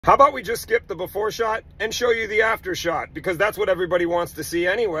How about we just skip the before shot and show you the after shot, because that's what everybody wants to see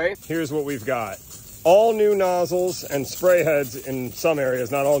anyway. Here's what we've got. All new nozzles and spray heads in some areas,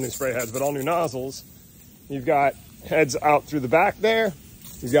 not all new spray heads, but all new nozzles. You've got heads out through the back there.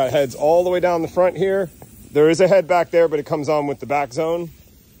 You've got heads all the way down the front here. There is a head back there, but it comes on with the back zone.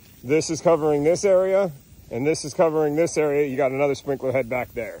 This is covering this area, and this is covering this area. You got another sprinkler head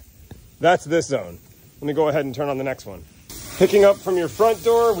back there. That's this zone. Let me go ahead and turn on the next one. Picking up from your front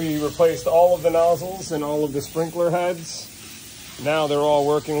door, we replaced all of the nozzles and all of the sprinkler heads. Now they're all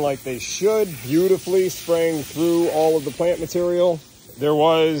working like they should, beautifully spraying through all of the plant material. There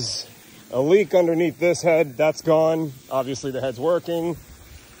was a leak underneath this head, that's gone. Obviously the head's working.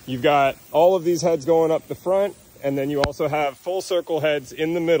 You've got all of these heads going up the front, and then you also have full circle heads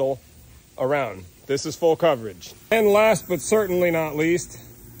in the middle around. This is full coverage. And last but certainly not least,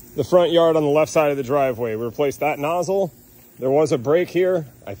 the front yard on the left side of the driveway. We replaced that nozzle. There was a break here.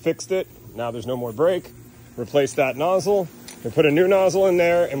 I fixed it. Now there's no more break. Replaced that nozzle. We put a new nozzle in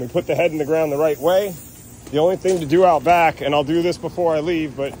there, and we put the head in the ground the right way. The only thing to do out back, and I'll do this before I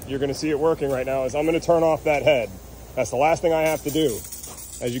leave, but you're going to see it working right now, is I'm going to turn off that head. That's the last thing I have to do.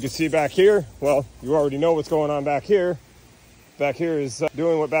 As you can see back here, well, you already know what's going on back here. Back here is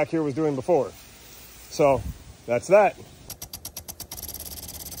doing what back here was doing before. So that's that.